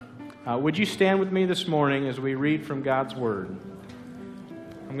Would you stand with me this morning as we read from God's Word?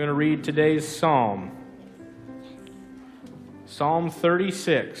 I'm going to read today's Psalm. Psalm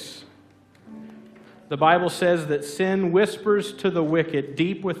 36. The Bible says that sin whispers to the wicked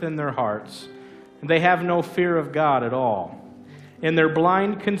deep within their hearts, and they have no fear of God at all. In their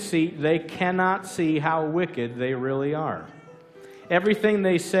blind conceit, they cannot see how wicked they really are. Everything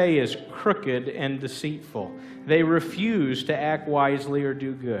they say is crooked and deceitful. They refuse to act wisely or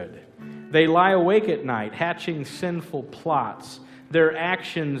do good. They lie awake at night, hatching sinful plots. Their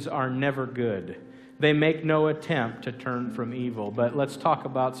actions are never good. They make no attempt to turn from evil. But let's talk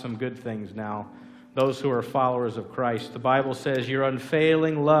about some good things now. Those who are followers of Christ. The Bible says, your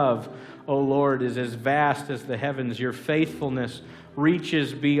unfailing love, O Lord, is as vast as the heavens. Your faithfulness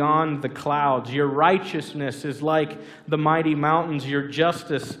reaches beyond the clouds. Your righteousness is like the mighty mountains. Your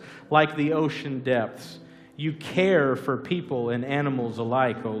justice like the ocean depths. You care for people and animals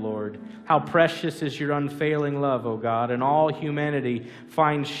alike, O Lord. How precious is your unfailing love, O God, and all humanity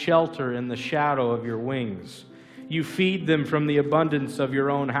finds shelter in the shadow of your wings. You feed them from the abundance of your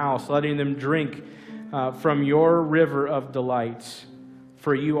own house, letting them drink from your river of delights.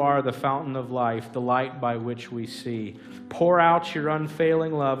 For you are the fountain of life, the light by which we see. Pour out your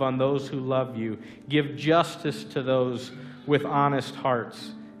unfailing love on those who love you. Give justice to those with honest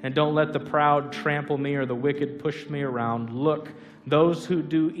hearts. And don't let the proud trample me or the wicked push me around. Look, those who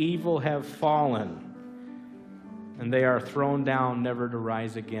do evil have fallen, and they are thrown down, never to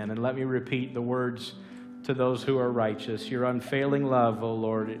rise again. And let me repeat the words to those who are righteous. Your unfailing love, O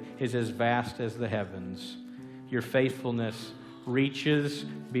Lord, is as vast as the heavens. Your faithfulness reaches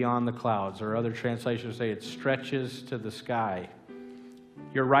beyond the clouds. Or other translations say it stretches to the sky.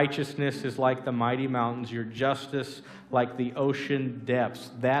 Your righteousness is like the mighty mountains. Your justice like the ocean depths.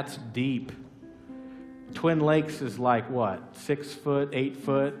 That's deep. Twin Lakes is like what? 6 foot, 8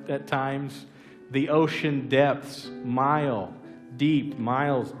 foot at times. The ocean depths, miles deep.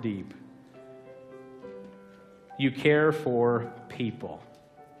 You care for people.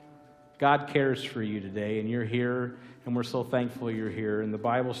 God cares for you today, and you're here, and we're so thankful you're here. And the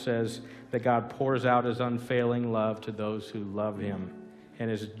Bible says that God pours out his unfailing love to those who love him, and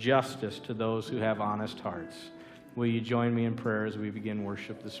his justice to those who have honest hearts. Will you join me in prayer as we begin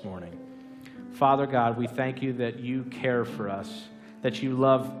worship this morning? Father God, we thank you that you care for us, that you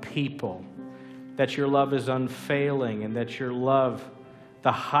love people, that your love is unfailing, and that your love,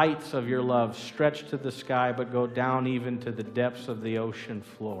 the heights of your love, stretch to the sky but go down even to the depths of the ocean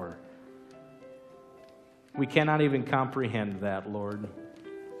floor. We cannot even comprehend that, Lord.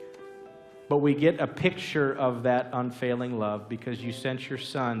 But we get a picture of that unfailing love because you sent your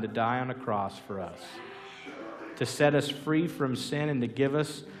Son to die on a cross for us, to set us free from sin and to give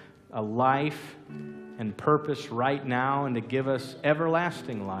us a life and purpose right now and to give us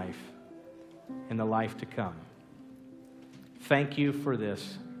everlasting life in the life to come. Thank you for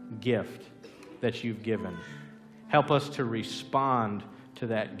this gift that you've given. Help us to respond to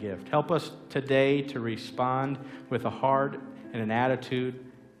that gift. Help us today to respond with a heart and an attitude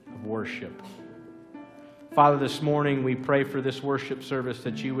of worship. Father, this morning we pray for this worship service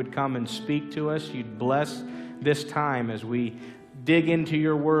that you would come and speak to us. You'd bless this time as we dig into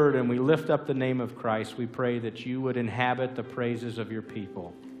your word and we lift up the name of Christ. We pray that you would inhabit the praises of your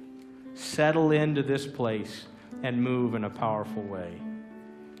people. Settle into this place and move in a powerful way.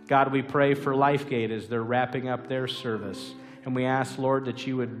 God, we pray for LifeGate as they're wrapping up their service. And we ask, Lord, that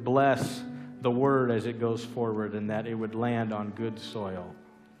you would bless the word as it goes forward and that it would land on good soil.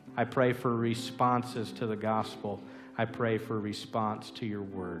 I pray for responses to the gospel. I pray for response to your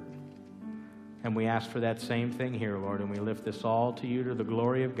word. And we ask for that same thing here, Lord, and we lift this all to you to the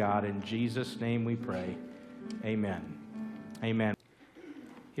glory of God. In Jesus' name we pray. Amen. Amen.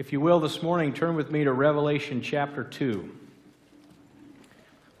 If you will, this morning, turn with me to Revelation chapter 2.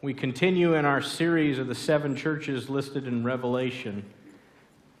 We continue in our series of the 7 churches listed in Revelation,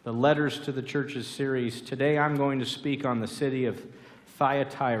 the Letters to the Churches series. Today I'm going to speak on the city of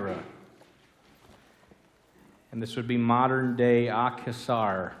Thyatira. And this would be modern-day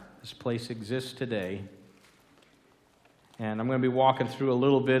Akhisar. This place exists today. And I'm going to be walking through a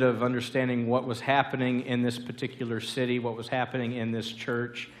little bit of understanding what was happening in this particular city, what was happening in this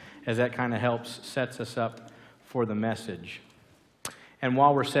church, as that kind of sets us up for the message. And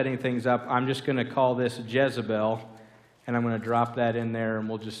while we're setting things up, I'm just going to call this Jezebel, and I'm going to drop that in there, and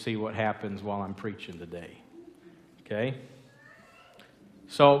we'll just see what happens while I'm preaching today. Okay?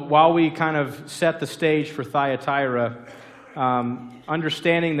 So while we kind of set the stage for Thyatira,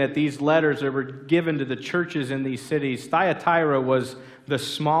 understanding that these letters that were given to the churches in these cities, Thyatira was the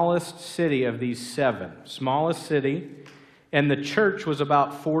smallest city of these 7. Smallest city. And the church was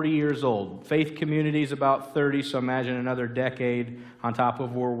about 40 years old. Faith community is about 30, so imagine another decade on top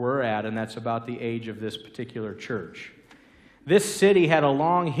of where we're at, and that's about the age of this particular church. This city had a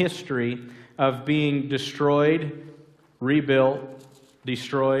long history of being destroyed, rebuilt,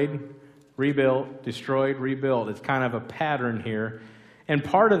 destroyed, rebuilt, destroyed, rebuilt. It's kind of a pattern here. And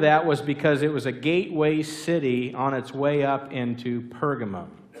part of that was because it was a gateway city on its way up into Pergamum.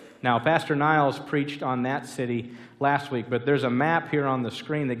 Now, Pastor Niles preached on that city last week, but there's a map here on the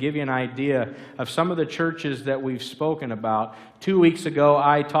screen that give you an idea of some of the churches that we've spoken about. 2 weeks ago,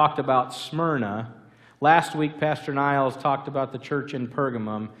 I talked about Smyrna. Last week, Pastor Niles talked about the church in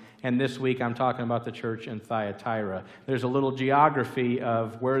Pergamum, and this week I'm talking about the church in Thyatira. There's a little geography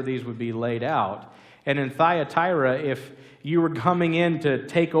of where these would be laid out. And in Thyatira, if you were coming in to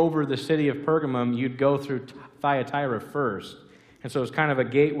take over the city of Pergamum, you'd go through Thyatira first. And so it's kind of a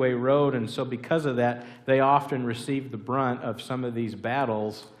gateway road, and so because of that, they often received the brunt of some of these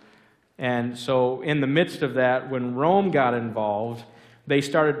battles. And so in the midst of that, when Rome got involved, they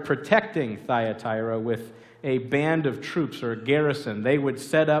started protecting Thyatira with a band of troops or a garrison. They would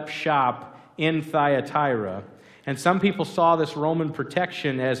set up shop in Thyatira. And some people saw this Roman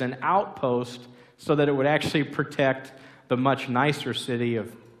protection as an outpost so that it would actually protect the much nicer city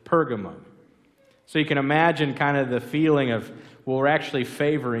of Pergamum. So you can imagine kind of the feeling of, well, we're actually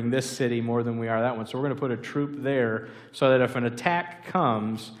favoring this city more than we are that one. So we're going to put a troop there so that if an attack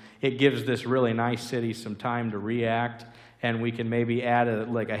comes, it gives this really nice city some time to react, and we can maybe add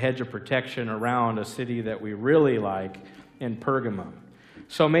a hedge of protection around a city that we really like in Pergamum.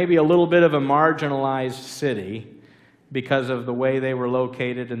 So maybe a little bit of a marginalized city because of the way they were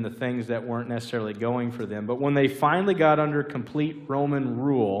located and the things that weren't necessarily going for them. But when they finally got under complete Roman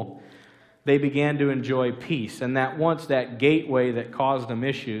rule, they began to enjoy peace. And that gateway that caused them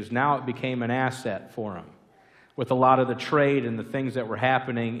issues, now it became an asset for them with a lot of the trade and the things that were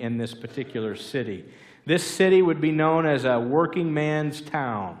happening in this particular city. This city would be known as a working man's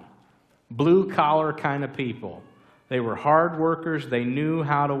town, blue-collar kind of people. They were hard workers. They knew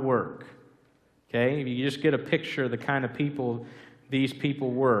how to work. Okay? You just get a picture of the kind of people these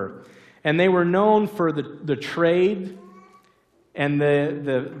people were. And they were known for the trade, and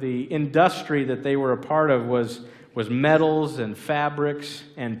the industry that they were a part of was metals and fabrics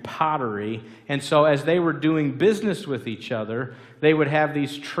and pottery. And so as they were doing business with each other, they would have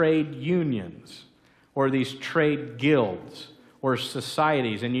these trade unions or these trade guilds or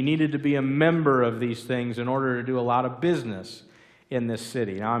societies. And you needed to be a member of these things in order to do a lot of business in this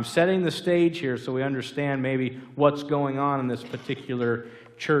city. Now, I'm setting the stage here so we understand maybe what's going on in this particular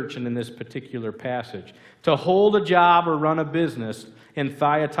church and in this particular passage. To hold a job or run a business in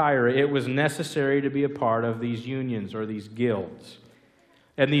Thyatira, it was necessary to be a part of these unions or these guilds.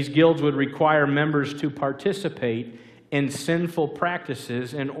 And these guilds would require members to participate in sinful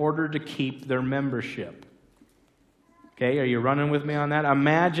practices in order to keep their membership. Okay, are you running with me on that?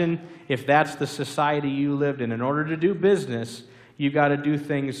 Imagine if that's the society you lived in. In order to do business, you got to do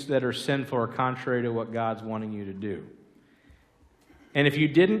things that are sinful or contrary to what God's wanting you to do. And if you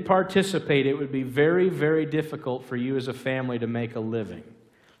didn't participate, it would be very, very difficult for you as a family to make a living.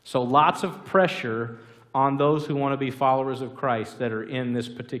 So lots of pressure on those who want to be followers of Christ that are in this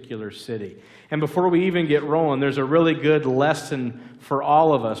particular city. And before we even get rolling, there's a really good lesson for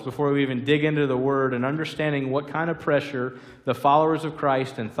all of us before we even dig into the Word and understanding what kind of pressure the followers of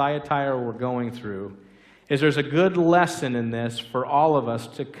Christ in Thyatira were going through. There's a good lesson in this for all of us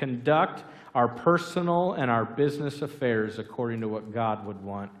to conduct our personal and our business affairs according to what God would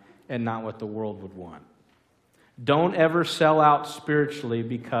want and not what the world would want. Don't ever sell out spiritually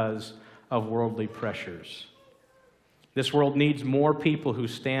because of worldly pressures. This world needs more people who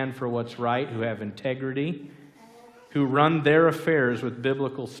stand for what's right, who have integrity, who run their affairs with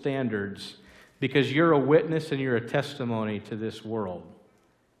biblical standards, because you're a witness and you're a testimony to this world.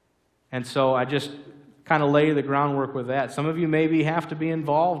 And so I just kind of lay the groundwork with that. Some of you maybe have to be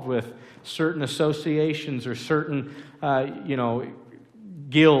involved with certain associations or certain,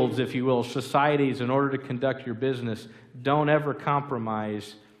 guilds, if you will, societies in order to conduct your business. Don't ever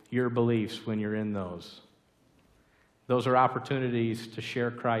compromise your beliefs when you're in those. Those are opportunities to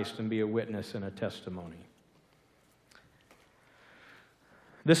share Christ and be a witness and a testimony.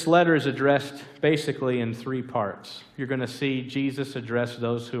 This letter is addressed basically in three parts. You're going to see Jesus address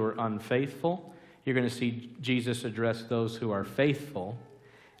those who are unfaithful. You're going to see Jesus address those who are faithful.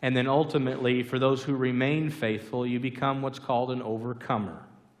 And then ultimately, for those who remain faithful, you become what's called an overcomer.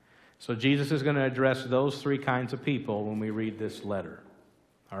 So Jesus is going to address those three kinds of people when we read this letter.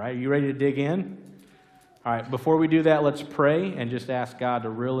 All right, are you ready to dig in? All right, before we do that, let's pray and just ask God to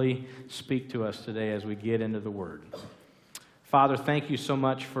really speak to us today as we get into the Word. Father, thank you so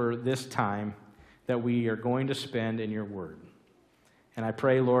much for this time that we are going to spend in your word. And I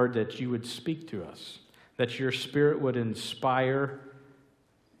pray, Lord, that you would speak to us, that your Spirit would inspire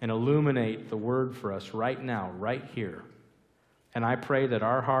and illuminate the word for us right now, right here. And I pray that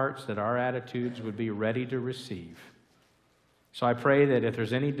our hearts, that our attitudes would be ready to receive. So I pray that if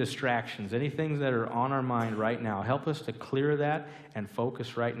there's any distractions, any things that are on our mind right now, help us to clear that and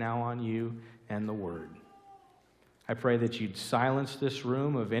focus right now on you and the word. I pray that you'd silence this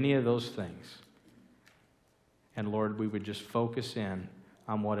room of any of those things. And Lord, we would just focus in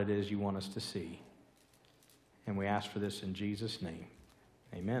on what it is you want us to see. And we ask for this in Jesus' name.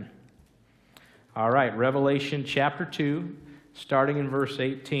 Amen. All right, Revelation chapter 2, starting in verse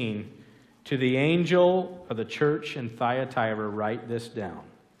 18. To the angel of the church in Thyatira, write this down.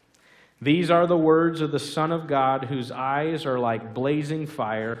 These are the words of the Son of God, whose eyes are like blazing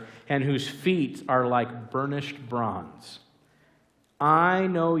fire, and whose feet are like burnished bronze. I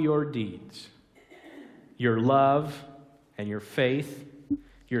know your deeds, your love and your faith,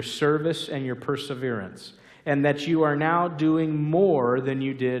 your service and your perseverance, and that you are now doing more than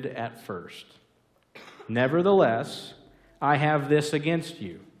you did at first. Nevertheless, I have this against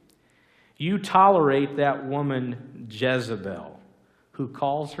you. You tolerate that woman Jezebel, who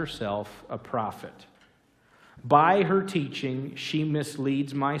calls herself a prophet. By her teaching, she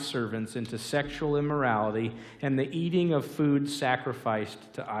misleads my servants into sexual immorality and the eating of food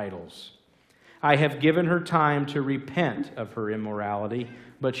sacrificed to idols. I have given her time to repent of her immorality,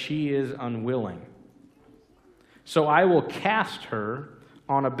 but she is unwilling. So I will cast her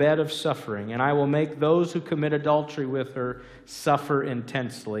on a bed of suffering, and I will make those who commit adultery with her suffer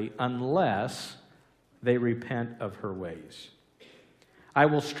intensely, unless they repent of her ways. I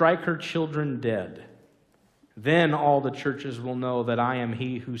will strike her children dead. Then all the churches will know that I am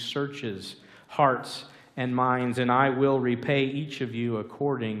he who searches hearts and minds, and I will repay each of you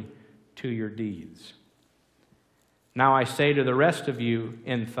according to your deeds. Now I say to the rest of you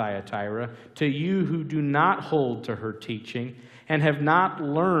in Thyatira, to you who do not hold to her teaching and have not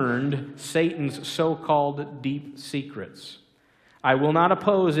learned Satan's so-called deep secrets, I will not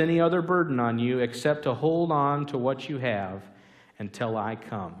impose any other burden on you except to hold on to what you have until I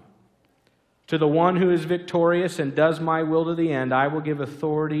come. To the one who is victorious and does my will to the end, I will give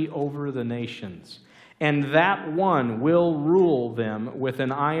authority over the nations. And that one will rule them with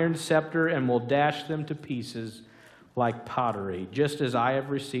an iron scepter and will dash them to pieces like pottery, just as I have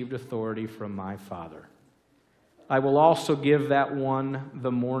received authority from my Father. I will also give that one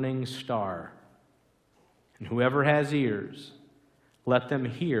the morning star. And whoever has ears, let them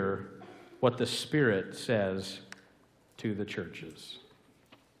hear what the Spirit says to the churches.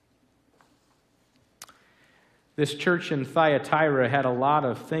 This church in Thyatira had a lot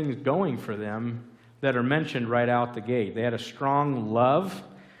of things going for them that are mentioned right out the gate. They had a strong love,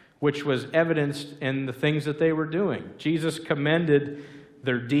 which was evidenced in the things that they were doing. Jesus commended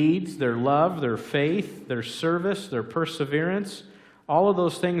their deeds, their love, their faith, their service, their perseverance. All of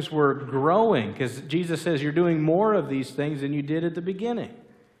those things were growing because Jesus says you're doing more of these things than you did at the beginning.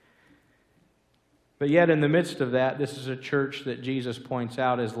 But yet in the midst of that, this is a church that Jesus points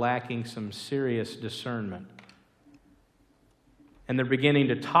out is lacking some serious discernment. And they're beginning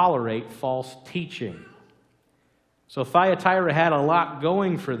to tolerate false teaching. So Thyatira had a lot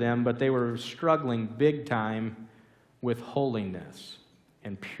going for them, but they were struggling big time with holiness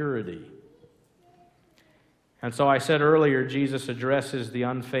and purity. And so I said earlier, Jesus addresses the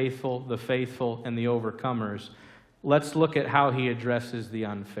unfaithful, the faithful, and the overcomers. Let's look at how he addresses the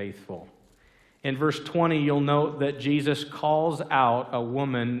unfaithful. In verse 20, you'll note that Jesus calls out a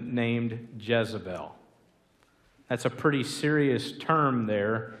woman named Jezebel. That's a pretty serious term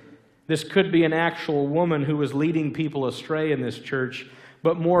there. This could be an actual woman who was leading people astray in this church,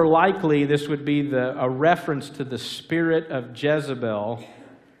 but more likely this would be a reference to the spirit of Jezebel,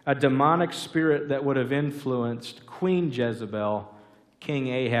 a demonic spirit that would have influenced Queen Jezebel, King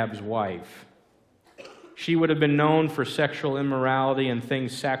Ahab's wife. She would have been known for sexual immorality and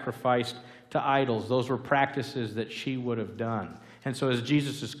things sacrificed to idols. Those were practices that she would have done. And so as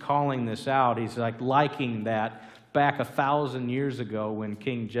Jesus is calling this out, he's like liking that back 1,000 years ago when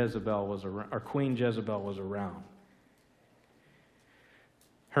Queen Jezebel was around.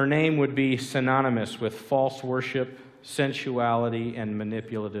 Her name would be synonymous with false worship, sensuality, and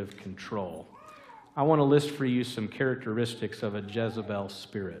manipulative control. I want to list for you some characteristics of a Jezebel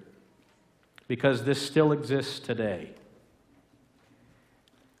spirit, because this still exists today.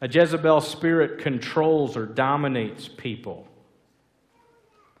 A Jezebel spirit controls or dominates people.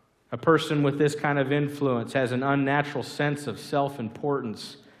 A person with this kind of influence has an unnatural sense of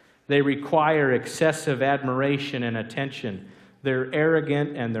self-importance. They require excessive admiration and attention. They're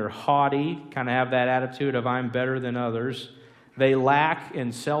arrogant and they're haughty, kind of have that attitude of I'm better than others. They lack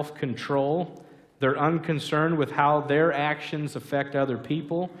in self-control. They're unconcerned with how their actions affect other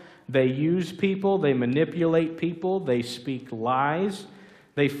people. They use people. They manipulate people. They speak lies.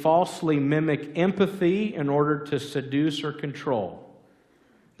 They falsely mimic empathy in order to seduce or control.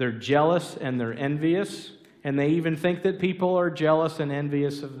 They're jealous and they're envious, and they even think that people are jealous and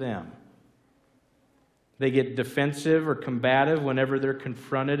envious of them. They get defensive or combative whenever they're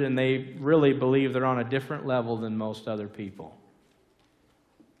confronted, and they really believe they're on a different level than most other people.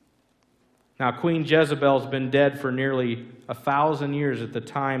 Now, Queen Jezebel's been dead for nearly 1,000 years at the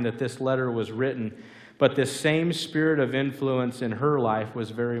time that this letter was written, but this same spirit of influence in her life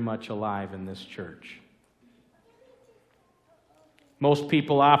was very much alive in this church. Most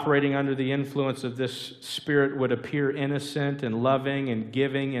people operating under the influence of this spirit would appear innocent and loving and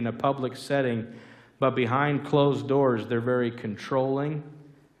giving in a public setting, but behind closed doors, they're very controlling,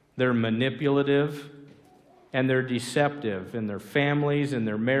 they're manipulative, and they're deceptive in their families, in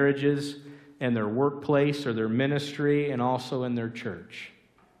their marriages, in their workplace or their ministry, and also in their church.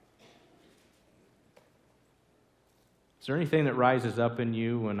 Is there anything that rises up in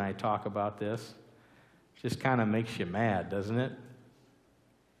you when I talk about this? It just kind of makes you mad, doesn't it?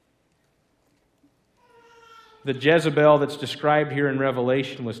 The Jezebel that's described here in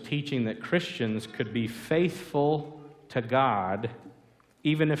Revelation was teaching that Christians could be faithful to God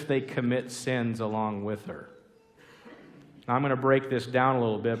even if they commit sins along with her. Now, I'm going to break this down a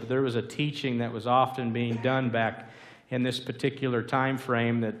little bit, but there was a teaching that was often being done back in this particular time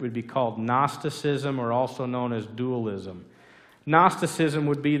frame that would be called Gnosticism, or also known as dualism. Gnosticism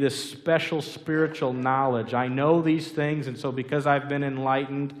would be this special spiritual knowledge. I know these things, and so because I've been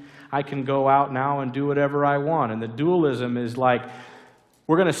enlightened, I can go out now and do whatever I want. And the dualism is like,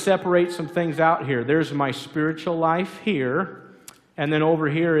 we're going to separate some things out here. There's my spiritual life here, and then over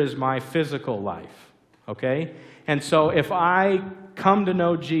here is my physical life, okay? And so if I come to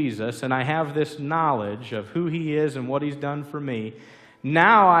know Jesus and I have this knowledge of who He is and what He's done for me,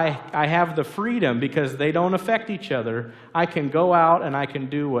 now I have the freedom, because they don't affect each other. I can go out and I can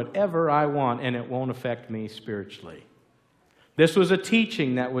do whatever I want, and it won't affect me spiritually. This was a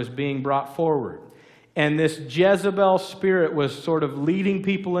teaching that was being brought forward. And this Jezebel spirit was sort of leading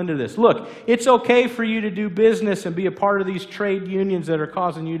people into this. Look, it's okay for you to do business and be a part of these trade unions that are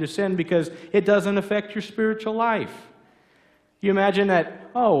causing you to sin because it doesn't affect your spiritual life. You imagine that,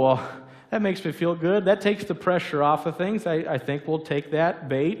 oh, well, that makes me feel good. That takes the pressure off of things. I think we'll take that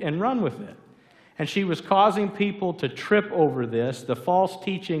bait and run with it. And she was causing people to trip over this. The false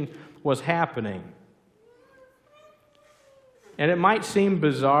teaching was happening. And it might seem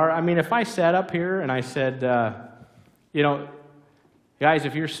bizarre. I mean, if I sat up here and I said, guys,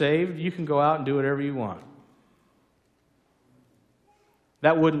 if you're saved, you can go out and do whatever you want.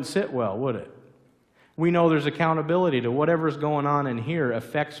 That wouldn't sit well, would it? We know there's accountability to whatever's going on in here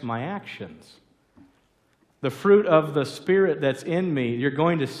affects my actions. The fruit of the Spirit that's in me, you're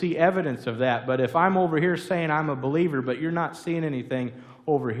going to see evidence of that. But if I'm over here saying I'm a believer, but you're not seeing anything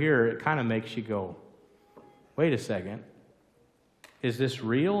over here, it kind of makes you go, wait a second. Is this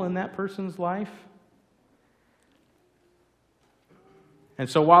real in that person's life? And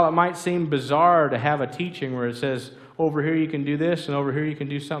so while it might seem bizarre to have a teaching where it says, over here you can do this and over here you can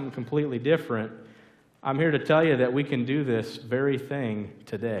do something completely different, I'm here to tell you that we can do this very thing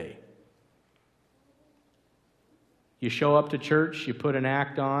today. You show up to church, you put an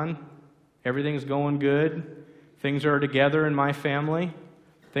act on, everything's going good, things are together in my family,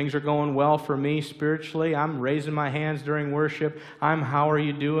 things are going well for me spiritually. I'm raising my hands during worship. How are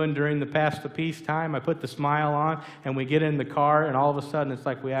you doing during the Pass the Peace time? I put the smile on, and we get in the car, and all of a sudden it's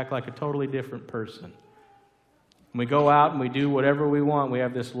like we act like a totally different person. And we go out and we do whatever we want. We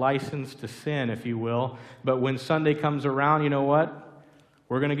have this license to sin, if you will. But when Sunday comes around, you know what?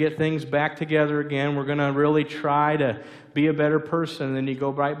 We're going to get things back together again. We're going to really try to be a better person, and then you go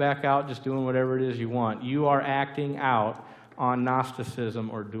right back out just doing whatever it is you want. You are acting out on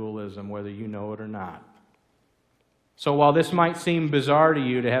Gnosticism or dualism, whether you know it or not. So while this might seem bizarre to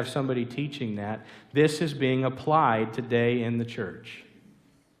you to have somebody teaching that, this is being applied today in the church.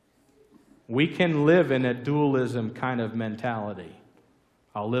 We can live in a dualism kind of mentality.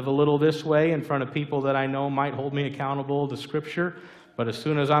 I'll live a little this way in front of people that I know might hold me accountable to Scripture, but as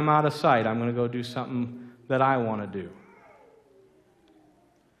soon as I'm out of sight, I'm going to go do something that I want to do.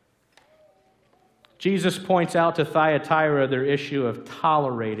 Jesus points out to Thyatira their issue of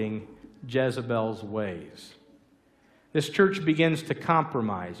tolerating Jezebel's ways. This church begins to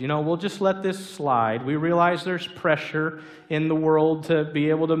compromise. We'll just let this slide. We realize there's pressure in the world to be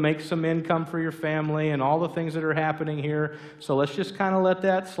able to make some income for your family and all the things that are happening here. So let's just kind of let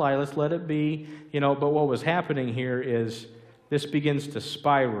that slide. Let's let it be. But what was happening here is this begins to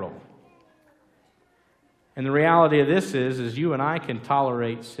spiral. And the reality of this is you and I can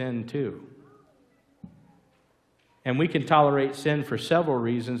tolerate sin too. And we can tolerate sin for several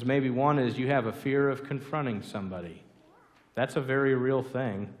reasons. Maybe one is you have a fear of confronting somebody. That's a very real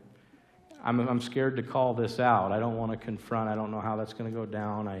thing. I'm scared to call this out. I don't want to confront. I don't know how that's going to go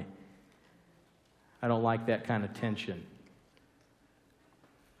down. I don't like that kind of tension.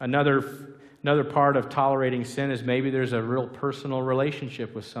 Another part of tolerating sin is maybe there's a real personal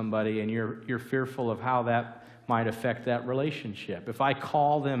relationship with somebody and you're fearful of how that might affect that relationship. If I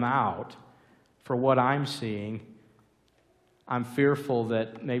call them out for what I'm seeing, I'm fearful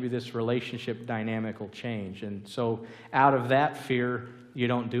that maybe this relationship dynamic will change. And so out of that fear, you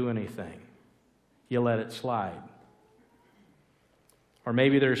don't do anything. You let it slide. Or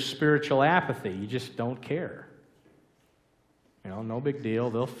maybe there's spiritual apathy. You just don't care. No big deal.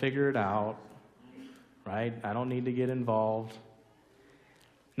 They'll figure it out. Right? I don't need to get involved.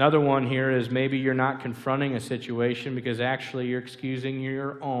 Another one here is maybe you're not confronting a situation because actually you're excusing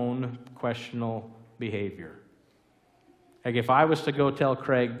your own questionable behavior. Like if I was to go tell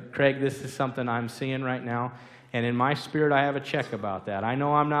Craig, this is something I'm seeing right now, and in my spirit I have a check about that. I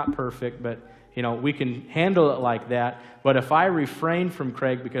know I'm not perfect, but we can handle it like that. But if I refrain from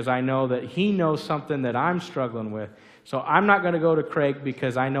Craig because I know that he knows something that I'm struggling with, so I'm not going to go to Craig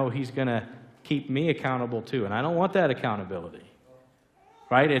because I know he's going to keep me accountable too, and I don't want that accountability.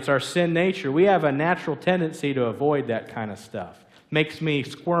 Right? It's our sin nature. We have a natural tendency to avoid that kind of stuff. Makes me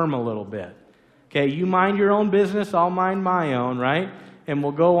squirm a little bit. Okay, you mind your own business, I'll mind my own, right? And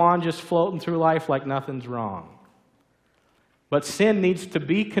we'll go on just floating through life like nothing's wrong. But sin needs to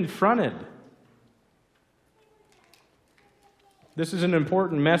be confronted. This is an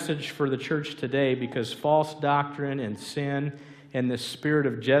important message for the church today because false doctrine and sin and the spirit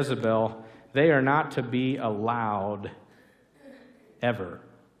of Jezebel, they are not to be allowed ever.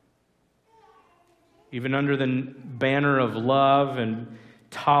 Even under the banner of love and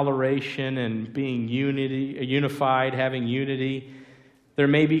toleration and being unified, having unity, there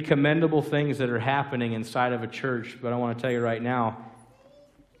may be commendable things that are happening inside of a church, but I want to tell you right now,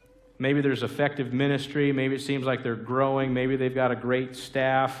 maybe there's effective ministry, maybe it seems like they're growing, maybe they've got a great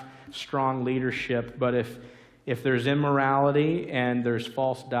staff, strong leadership, but if there's immorality and there's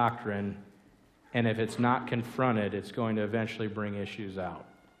false doctrine, and if it's not confronted, it's going to eventually bring issues out.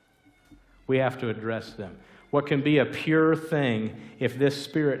 We have to address them. What can be a pure thing, if this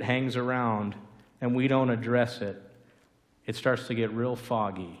spirit hangs around and we don't address it, it starts to get real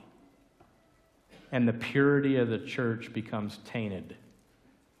foggy. And the purity of the church becomes tainted.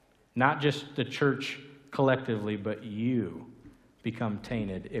 Not just the church collectively, but you become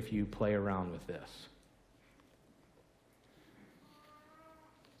tainted if you play around with this.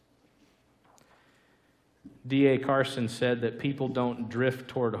 D.A. Carson said that people don't drift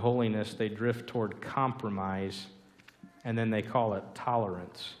toward holiness, they drift toward compromise, and then they call it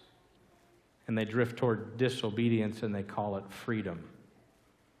tolerance. And they drift toward disobedience, and they call it freedom.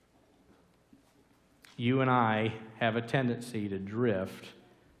 You and I have a tendency to drift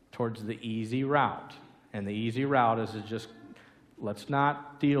towards the easy route. And the easy route is to just, let's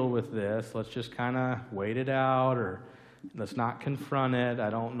not deal with this, let's just kind of wait it out, or let's not confront it,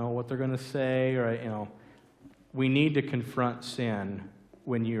 I don't know what they're going to say, or, we need to confront sin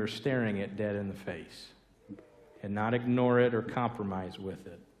when you're staring it dead in the face and not ignore it or compromise with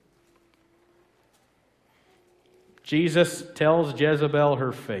it. Jesus tells Jezebel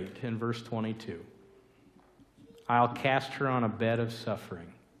her fate in verse 22. I'll cast her on a bed of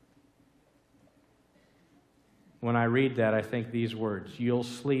suffering. When I read that, I think these words, you'll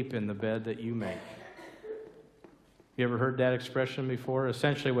sleep in the bed that you make. You ever heard that expression before?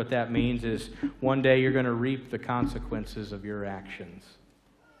 Essentially what that means is one day you're going to reap the consequences of your actions.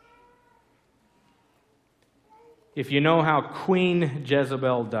 If you know how Queen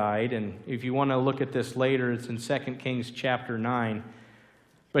Jezebel died, and if you want to look at this later, it's in 2 Kings chapter 9.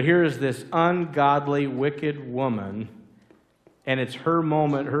 But here is this ungodly, wicked woman, and it's her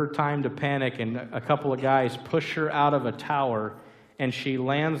moment, her time to panic, and a couple of guys push her out of a tower, and she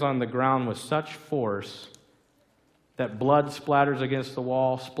lands on the ground with such force that blood splatters against the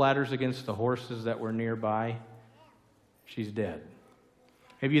wall, splatters against the horses that were nearby. She's dead.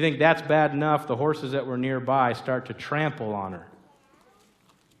 If you think that's bad enough, the horses that were nearby start to trample on her.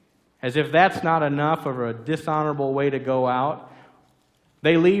 As if that's not enough of a dishonorable way to go out,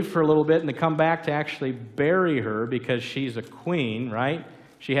 They leave for a little bit and they come back to actually bury her because she's a queen, right?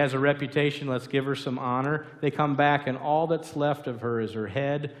 She has a reputation, let's give her some honor. They come back and all that's left of her is her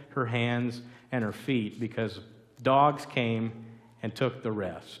head, her hands, and her feet because dogs came and took the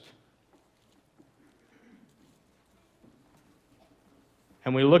rest.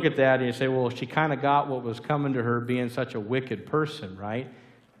 And we look at that and you say, well, she kind of got what was coming to her being such a wicked person, right?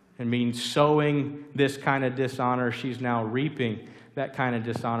 I mean, sowing this kind of dishonor, she's now reaping that kind of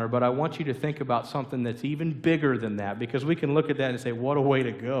dishonor. But I want you to think about something that's even bigger than that, because we can look at that and say, what a way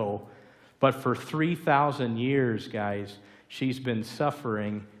to go. But for 3,000 years, guys, she's been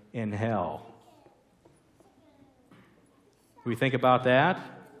suffering in hell. We think about that?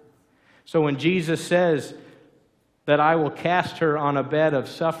 So when Jesus says that I will cast her on a bed of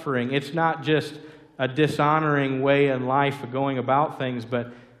suffering, it's not just a dishonoring way in life of going about things,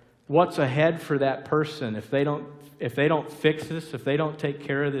 but what's ahead for that person if they don't fix this, if they don't take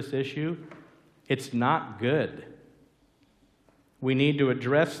care of this issue, it's not good. We need to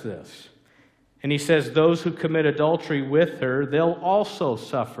address this. And he says those who commit adultery with her, they'll also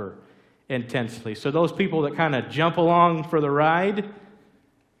suffer intensely. So those people that kind of jump along for the ride,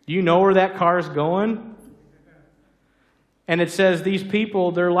 do you know where that car's going? And it says these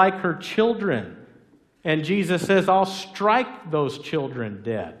people, they're like her children. And Jesus says, I'll strike those children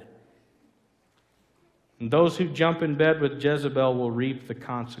dead. And those who jump in bed with Jezebel will reap the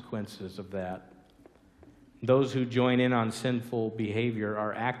consequences of that. Those who join in on sinful behavior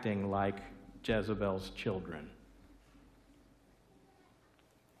are acting like Jezebel's children.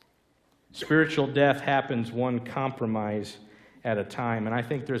 Spiritual death happens one compromise at a time, and I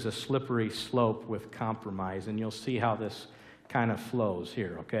think there's a slippery slope with compromise, and you'll see how this kind of flows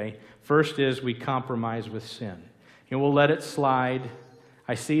here, okay? First is we compromise with sin. And we'll let it slide.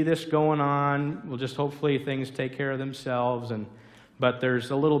 I see this going on. We'll just hopefully things take care of themselves. But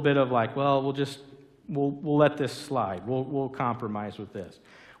there's a little bit of like, well, we'll let this slide. We'll compromise with this.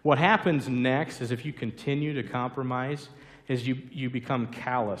 What happens next is if you continue to compromise, is you become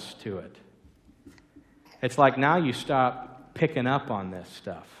callous to it. It's like now you stop picking up on this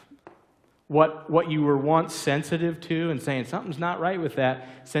stuff. What you were once sensitive to and saying something's not right with that,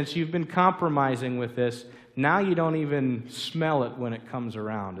 since you've been compromising with this, now you don't even smell it when it comes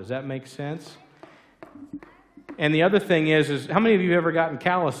around. Does that make sense? And the other thing is how many of you have ever gotten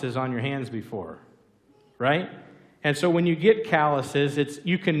calluses on your hands before? Right? And so when you get calluses,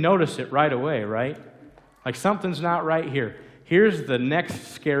 you can notice it right away, right? Like something's not right here. Here's the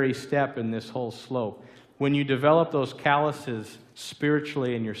next scary step in this whole slope. When you develop those calluses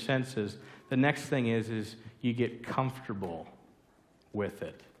spiritually in your senses, the next thing is you get comfortable with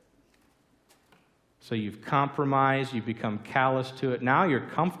it. So you've compromised, you've become callous to it. Now you're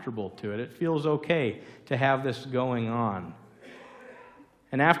comfortable to it. It feels okay to have this going on.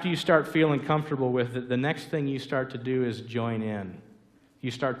 And after you start feeling comfortable with it, the next thing you start to do is join in.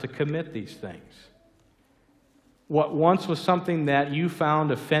 You start to commit these things. What once was something that you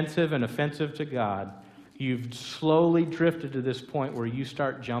found offensive and offensive to God, you've slowly drifted to this point where you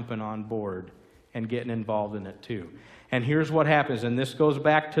start jumping on board and getting involved in it too. And here's what happens, and this goes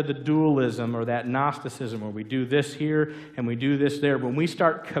back to the dualism or that Gnosticism where we do this here and we do this there. When we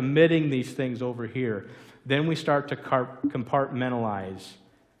start committing these things over here, then we start to compartmentalize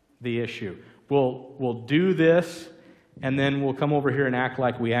the issue. We'll do this, and then we'll come over here and act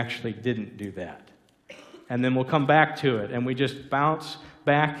like we actually didn't do that. And then we'll come back to it, and we just bounce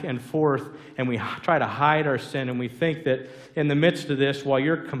back and forth, and we try to hide our sin, and we think that in the midst of this, while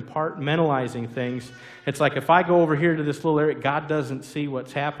you're compartmentalizing things, it's like if I go over here to this little area, God doesn't see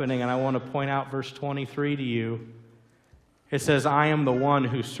what's happening, and I want to point out verse 23 to you. It says, I am the one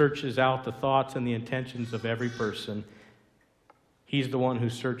who searches out the thoughts and the intentions of every person. He's the one who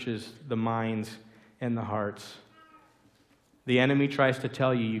searches the minds and the hearts. The enemy tries to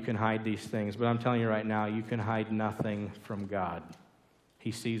tell you you can hide these things, but I'm telling you right now, you can hide nothing from God.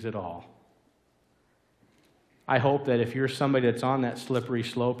 He sees it all. I hope that if you're somebody that's on that slippery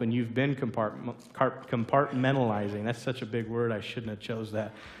slope and you've been compartmentalizing, that's such a big word, I shouldn't have chose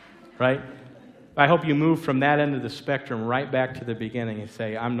that, right? I hope you move from that end of the spectrum right back to the beginning and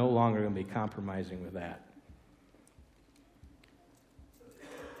say, I'm no longer going to be compromising with that.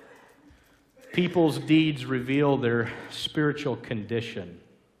 People's deeds reveal their spiritual condition.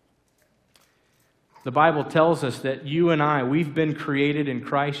 The Bible tells us that you and I, we've been created in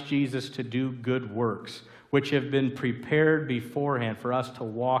Christ Jesus to do good works, which have been prepared beforehand for us to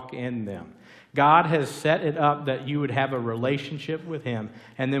walk in them. God has set it up that you would have a relationship with Him,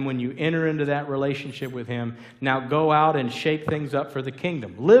 and then when you enter into that relationship with Him, now go out and shake things up for the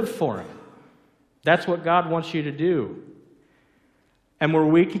kingdom. Live for Him. That's what God wants you to do. And where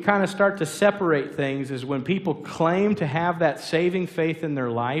we can kind of start to separate things is when people claim to have that saving faith in their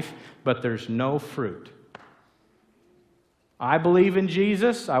life, but there's no fruit. I believe in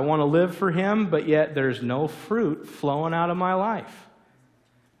Jesus, I want to live for Him, but yet there's no fruit flowing out of my life.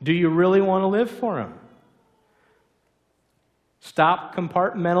 Do you really want to live for Him? Stop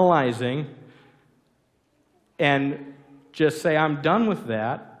compartmentalizing and just say, I'm done with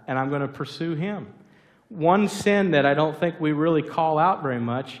that, and I'm going to pursue Him. One sin that I don't think we really call out very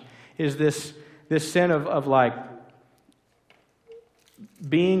much is this sin of like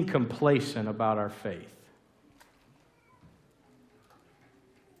being complacent about our faith.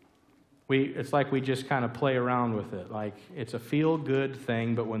 It's like we just kind of play around with it. Like it's a feel-good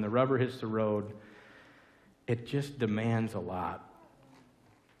thing, but when the rubber hits the road, it just demands a lot.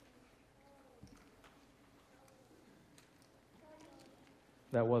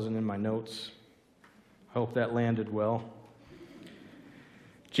 That wasn't in my notes. I hope that landed well.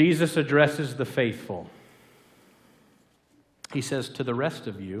 Jesus addresses the faithful. He says to the rest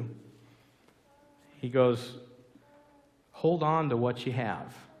of you, He goes, hold on to what you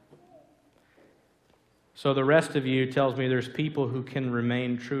have. So the rest of you tells me there's people who can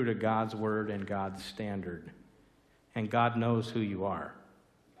remain true to God's word and God's standard. And God knows who you are.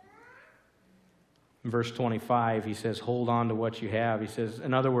 In verse 25, he says, hold on to what you have. He says,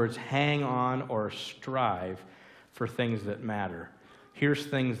 in other words, hang on or strive for things that matter. Here's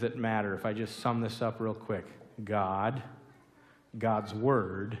things that matter. If I just sum this up real quick. God, God's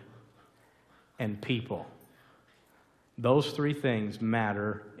word, and people. Those three things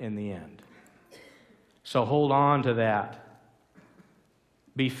matter in the end. So hold on to that.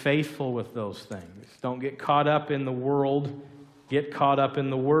 Be faithful with those things. Don't get caught up in the world. Get caught up in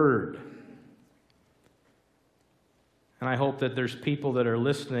the Word. And I hope that there's people that are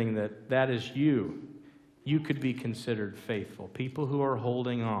listening that is you. You could be considered faithful. People who are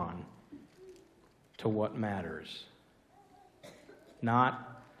holding on to what matters.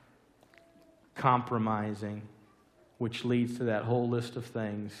 Not compromising, which leads to that whole list of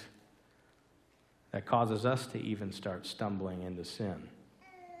things that causes us to even start stumbling into sin.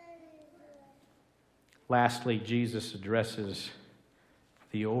 Lastly, Jesus addresses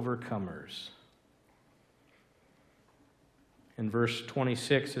the overcomers. In verse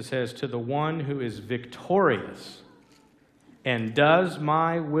 26, it says, to the one who is victorious and does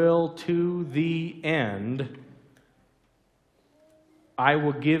my will to the end, I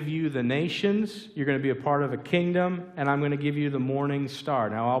will give you the nations. You're going to be a part of a kingdom, and I'm going to give you the morning star.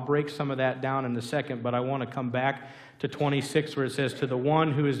 Now, I'll break some of that down in a second, but I want to come back to 26 where it says, to the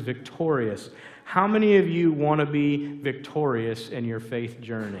one who is victorious. How many of you want to be victorious in your faith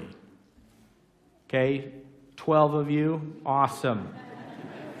journey? Okay, 12 of you? Awesome.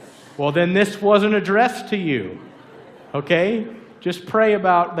 Well, then this wasn't addressed to you. Okay? Just pray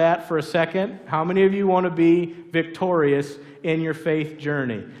about that for a second. How many of you want to be victorious in your faith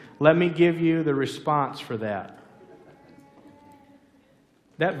journey? Let me give you the response for that.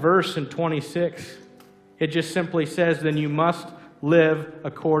 That verse in 26, it just simply says, then you must live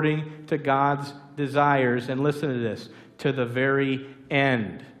according to God's desires. And listen to this, to the very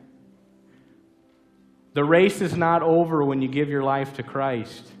end. The race is not over when you give your life to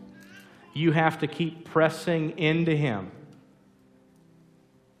Christ. You have to keep pressing into Him.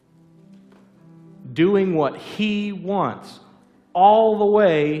 Doing what He wants all the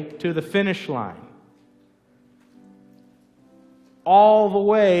way to the finish line. All the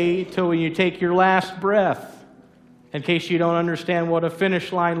way till when you take your last breath. In case you don't understand what a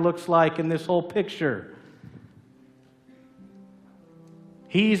finish line looks like in this whole picture.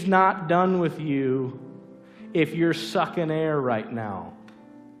 He's not done with you if you're sucking air right now.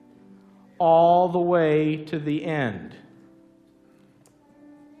 All the way to the end.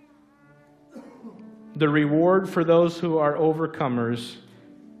 The reward for those who are overcomers,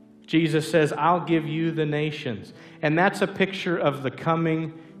 Jesus says, I'll give you the nations. And that's a picture of the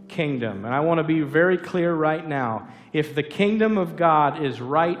coming kingdom. And I want to be very clear right now. If the kingdom of God is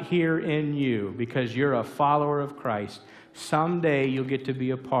right here in you, because you're a follower of Christ, someday you'll get to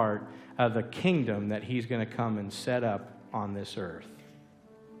be a part of the kingdom that He's going to come and set up on this earth.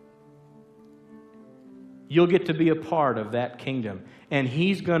 You'll get to be a part of that kingdom. And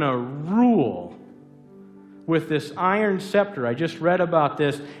He's going to rule with this iron scepter. I just read about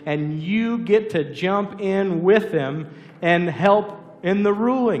this. And you get to jump in with Him and help in the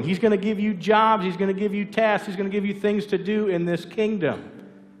ruling. He's going to give you jobs. He's going to give you tasks. He's going to give you things to do in this kingdom.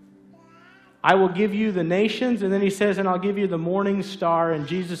 I will give you the nations. And then He says, and I'll give you the morning star. And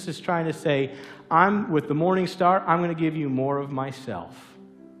Jesus is trying to say, with the morning star, I'm going to give you more of myself.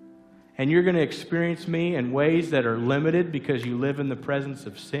 And you're going to experience me in ways that are limited because you live in the presence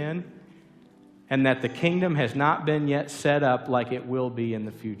of sin, and that the kingdom has not been yet set up like it will be in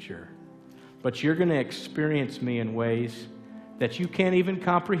the future. But you're going to experience me in ways that you can't even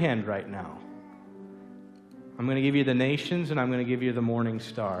comprehend right now. I'm going to give you the nations, and I'm going to give you the morning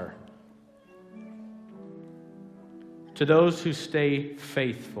star. To those who stay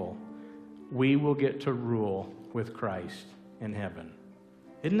faithful, we will get to rule with Christ in heaven.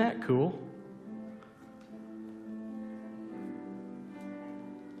 Isn't that cool?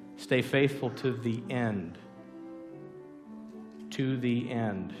 Stay faithful to the end. To the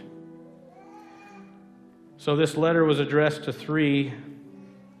end. So this letter was addressed to 3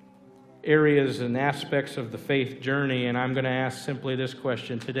 areas and aspects of the faith journey, and I'm going to ask simply this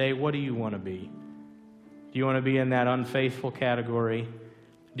question today: what do you want to be? Do you want to be in that unfaithful category?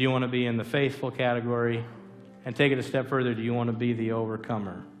 Do you want to be in the faithful category? And take it a step further, do you want to be the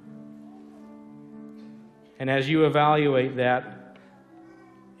overcomer? And as you evaluate that,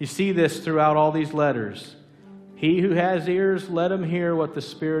 you see this throughout all these letters. He who has ears, let him hear what the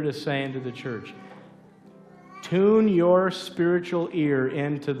Spirit is saying to the church. Tune your spiritual ear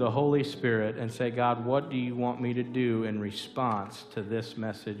into the Holy Spirit and say, God, what do you want me to do in response to this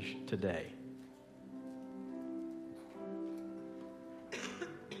message today?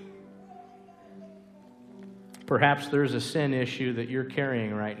 Perhaps there's a sin issue that you're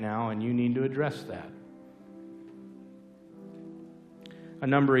carrying right now, and you need to address that. A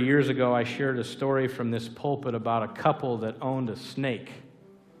number of years ago, I shared a story from this pulpit about a couple that owned a snake.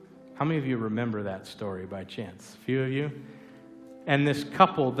 How many of you remember that story by chance? A few of you? And this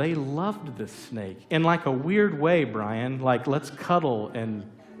couple, they loved this snake in like a weird way, Brian. Like, let's cuddle and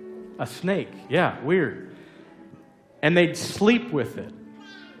a snake. Yeah, weird. And they'd sleep with it.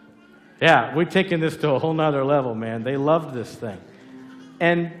 Yeah, we're taking this to a whole nother level, man. They loved this thing.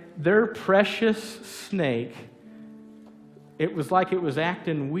 And their precious snake, it was like it was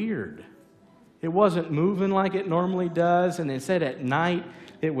acting weird. It wasn't moving like it normally does, and they said at night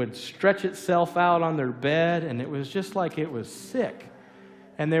it would stretch itself out on their bed, and it was just like it was sick.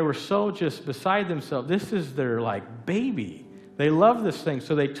 And they were so just beside themselves. This is their like baby. They love this thing.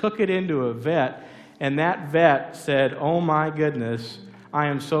 So they took it into a vet, and that vet said, oh my goodness, I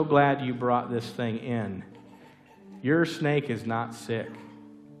am so glad you brought this thing in. Your snake is not sick.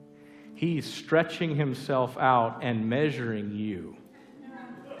 He's stretching himself out and measuring you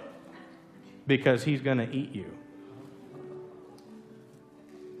because he's going to eat you.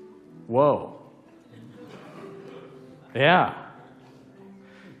 Whoa. Yeah.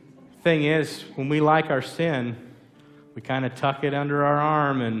 Thing is, when we like our sin, we kind of tuck it under our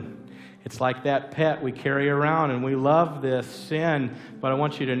arm, and it's like that pet we carry around, and we love this sin, but I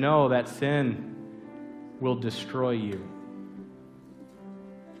want you to know that sin will destroy you.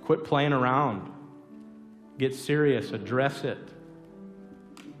 Quit playing around. Get serious. Address it.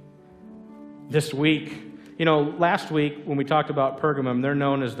 This week, last week when we talked about Pergamum, they're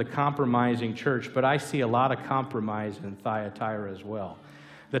known as the compromising church, but I see a lot of compromise in Thyatira as well.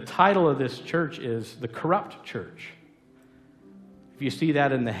 The title of this church is the corrupt church. If you see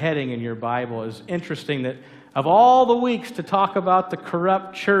that in the heading in your Bible, it's interesting that of all the weeks to talk about the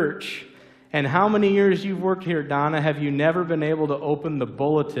corrupt church, and how many years you've worked here, Donna, have you never been able to open the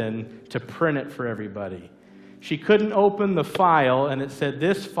bulletin to print it for everybody? She couldn't open the file, and it said,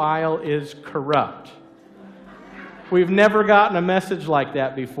 this file is corrupt. We've never gotten a message like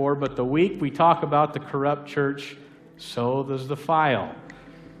that before, but the week we talk about the corrupt church, so does the file.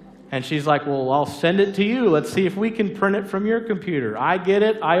 And she's like, well, I'll send it to you. Let's see if we can print it from your computer. I get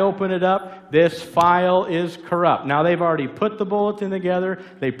it. I open it up. This file is corrupt. Now, they've already put the bulletin together.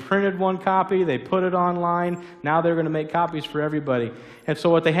 They printed one copy. They put it online. Now they're going to make copies for everybody. And so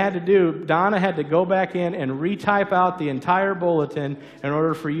what they had to do, Donna had to go back in and retype out the entire bulletin in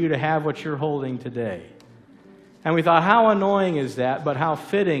order for you to have what you're holding today. And we thought, how annoying is that? But how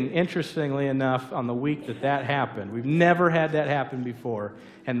fitting, interestingly enough, on the week that happened. We've never had that happen before.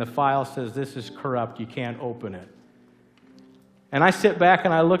 And the file says, this is corrupt. You can't open it. And I sit back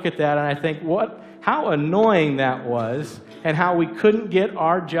and I look at that and I think, how annoying that was, and how we couldn't get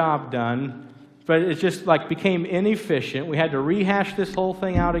our job done. But it just became inefficient. We had to rehash this whole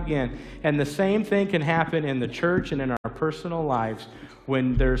thing out again. And the same thing can happen in the church and in our personal lives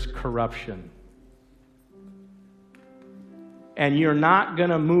when there's corruption. And you're not going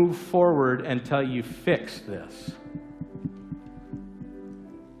to move forward until you fix this.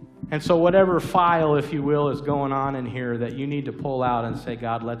 And so whatever file, if you will, is going on in here that you need to pull out and say,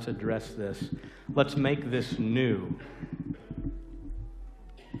 God, let's address this. Let's make this new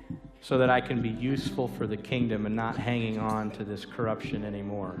so that I can be useful for the kingdom and not hanging on to this corruption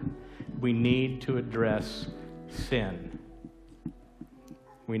anymore. we need to address sin.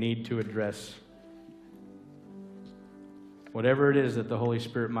 We need to address whatever it is that the Holy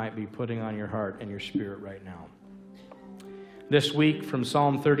Spirit might be putting on your heart and your spirit right now. This week from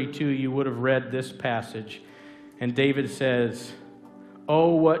Psalm 32, you would have read this passage, and David says,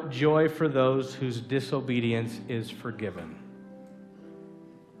 "Oh, what joy for those whose disobedience is forgiven,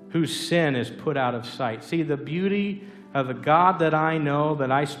 whose sin is put out of sight." See, the beauty of the God that I know,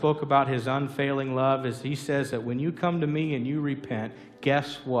 that I spoke about his unfailing love, is he says that when you come to me and you repent,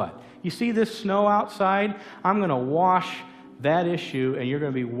 guess what? You see this snow outside? I'm going to wash that issue, and you're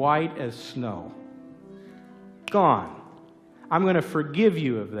going to be white as snow. Gone. I'm going to forgive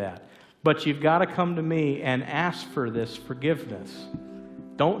you of that. But you've got to come to me and ask for this forgiveness.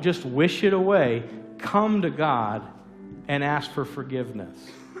 Don't just wish it away. Come to God and ask for forgiveness.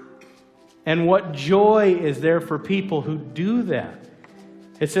 And what joy is there for people who do that?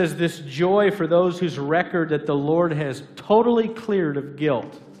 It says this joy for those whose record that the Lord has totally cleared of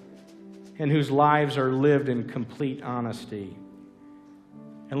guilt and whose lives are lived in complete honesty.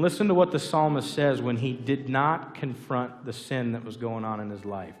 And listen to what the psalmist says when he did not confront the sin that was going on in his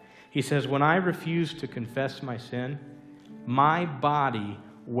life. He says, "When I refused to confess my sin, my body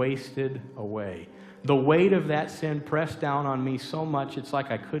wasted away." The weight of that sin pressed down on me so much, it's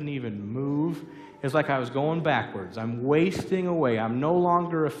like I couldn't even move. It's like I was going backwards. I'm wasting away. I'm no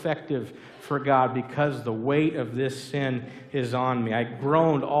longer effective for God because the weight of this sin is on me. I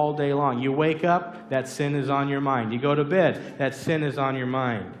groaned all day long. You wake up, that sin is on your mind. You go to bed, that sin is on your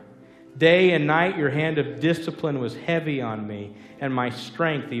mind. Day and night, your hand of discipline was heavy on me, and my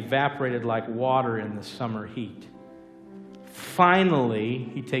strength evaporated like water in the summer heat. Finally,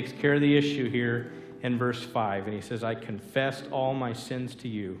 he takes care of the issue here in verse 5, and he says, "I confessed all my sins to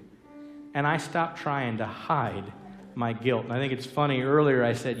you, and I stopped trying to hide my guilt." And I think it's funny, earlier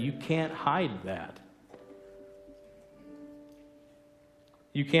I said, you can't hide that.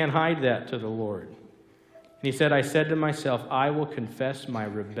 You can't hide that to the Lord. And he said, "I said to myself, I will confess my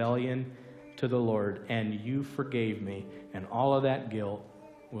rebellion to the Lord, and you forgave me," and all of that guilt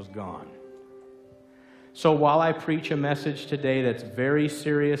was gone. So while I preach a message today that's very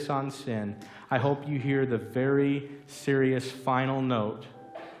serious on sin, I hope you hear the very serious final note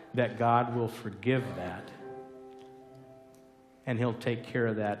that God will forgive that, and he'll take care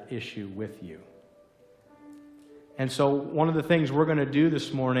of that issue with you. And so one of the things we're going to do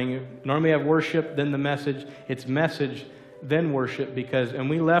this morning, normally we have worship, then the message. It's message, then worship, and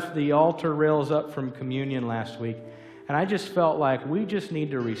we left the altar rails up from communion last week, and I just felt like we just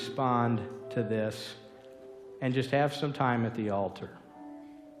need to respond to this and just have some time at the altar.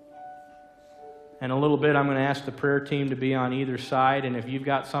 In a little bit, I'm going to ask the prayer team to be on either side, and if you've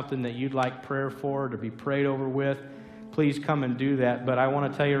got something that you'd like prayer for, to be prayed over with, please come and do that. But I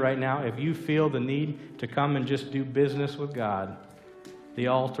want to tell you right now, if you feel the need to come and just do business with God, the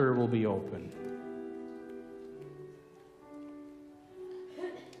altar will be open.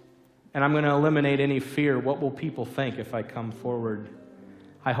 And I'm going to eliminate any fear. What will people think if I come forward?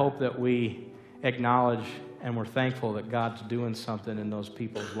 I hope that we acknowledge and we're thankful that God's doing something in those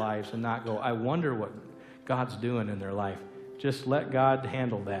people's lives, and not go, I wonder what God's doing in their life. Just let God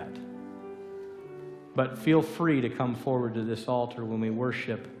handle that. But feel free to come forward to this altar when we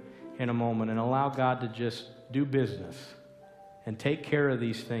worship in a moment and allow God to just do business and take care of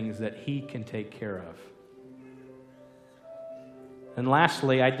these things that he can take care of. And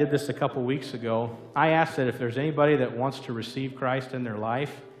lastly, I did this a couple weeks ago. I asked that if there's anybody that wants to receive Christ in their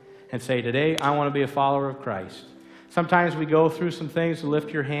life and say, today, I want to be a follower of Christ. Sometimes we go through some things to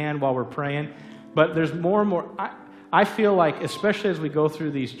lift your hand while we're praying, but there's more and more. I feel like, especially as we go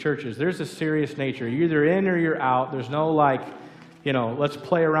through these churches, there's a serious nature. You're either in or you're out. There's no let's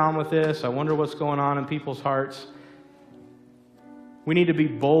play around with this. I wonder what's going on in people's hearts. We need to be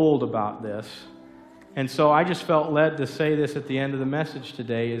bold about this. And so I just felt led to say this at the end of the message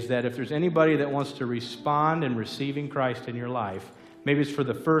today, is that if there's anybody that wants to respond in receiving Christ in your life, maybe it's for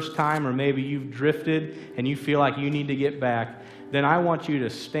the first time, or maybe you've drifted and you feel like you need to get back, then I want you to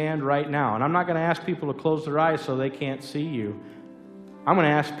stand right now. And I'm not going to ask people to close their eyes so they can't see you. I'm going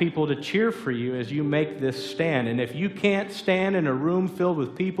to ask people to cheer for you as you make this stand. And if you can't stand in a room filled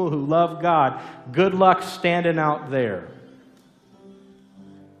with people who love God, good luck standing out there.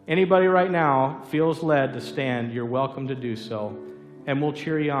 Anybody right now feels led to stand, you're welcome to do so. And we'll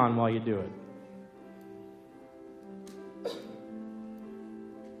cheer you on while you do it.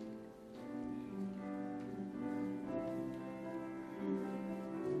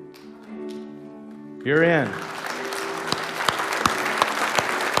 You're in.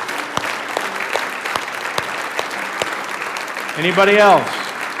 Anybody else?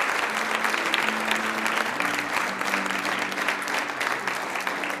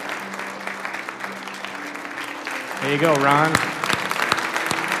 There you go, Ron.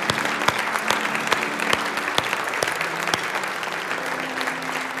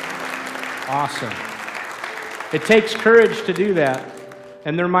 Awesome. It takes courage to do that.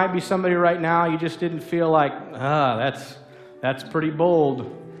 And there might be somebody right now, you just didn't feel like, that's pretty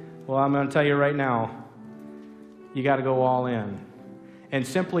bold. Well, I'm going to tell you right now, you got to go all in. And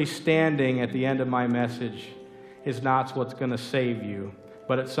simply standing at the end of my message is not what's going to save you.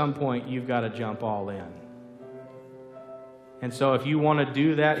 But at some point, you've got to jump all in. And so if you want to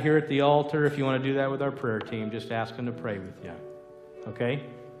do that here at the altar, if you want to do that with our prayer team, just ask them to pray with you. Okay?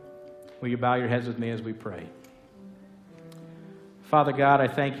 Will you bow your heads with me as we pray? Father God, I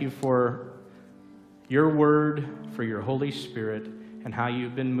thank you for your word, for your Holy Spirit, and how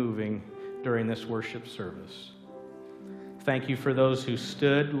you've been moving during this worship service. Thank you for those who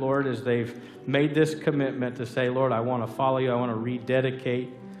stood, Lord, as they've made this commitment to say, Lord, I want to follow you. I want to rededicate.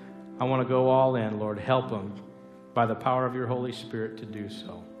 I want to go all in. Lord, help them by the power of your Holy Spirit to do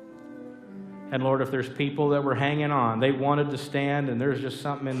so. And Lord, if there's people that were hanging on, they wanted to stand, and there's just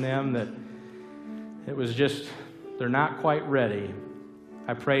something in them that it was just, they're not quite ready.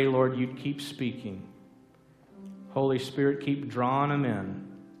 I pray, Lord, you'd keep speaking. Holy Spirit, keep drawing them in.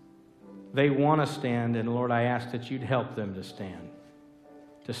 They want to stand, and Lord, I ask that you'd help them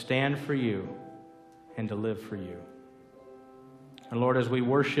to stand for you and to live for you. And Lord, as we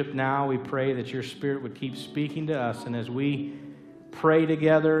worship now, we pray that your Spirit would keep speaking to us, and as we pray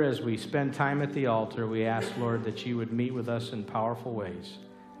together, as we spend time at the altar, we ask, Lord, that you would meet with us in powerful ways.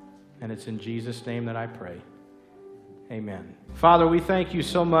 And it's in Jesus' name that I pray. Amen. Father, we thank you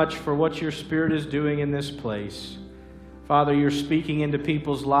so much for what your Spirit is doing in this place. Father, you're speaking into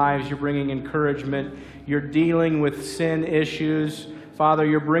people's lives. You're bringing encouragement. You're dealing with sin issues. Father,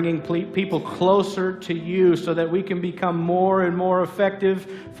 you're bringing people closer to you so that we can become more and more effective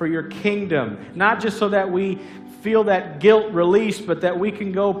for your kingdom. Not just so that we feel that guilt release, but that we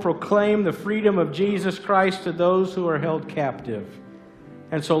can go proclaim the freedom of Jesus Christ to those who are held captive.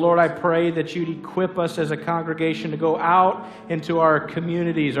 And so, Lord, I pray that you'd equip us as a congregation to go out into our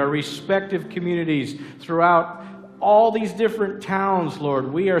communities, our respective communities throughout all these different towns,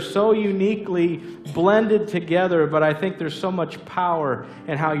 Lord. We are so uniquely blended together, but I think there's so much power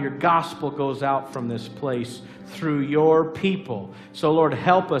in how your gospel goes out from this place through your people. So, Lord,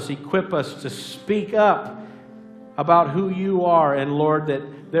 help us, equip us to speak up about who you are, and Lord,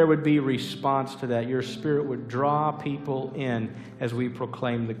 that there would be response to that. Your Spirit would draw people in as we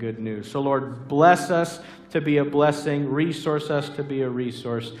proclaim the good news. So Lord, bless us to be a blessing, resource us to be a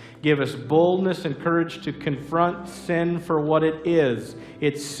resource. Give us boldness and courage to confront sin for what it is.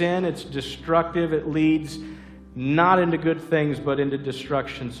 It's sin, it's destructive, it leads not into good things, but into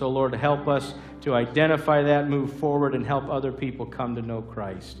destruction. So Lord, help us to identify that, move forward, and help other people come to know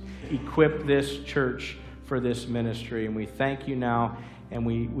Christ. Equip this church for this ministry, and we thank you now, and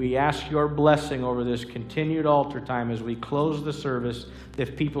we ask your blessing over this continued altar time as we close the service.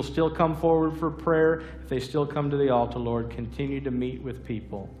 If people still come forward for prayer, if they still come to the altar, Lord, continue to meet with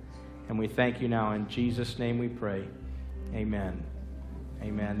people. And we thank you now. In Jesus' name we pray. Amen.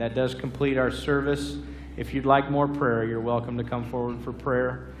 Amen. That does complete our service. If you'd like more prayer, you're welcome to come forward for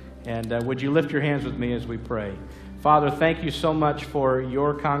prayer. And would you lift your hands with me as we pray? Father, thank you so much for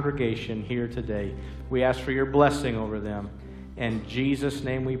your congregation here today. We ask for your blessing over them. In Jesus'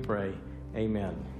 name we pray. Amen.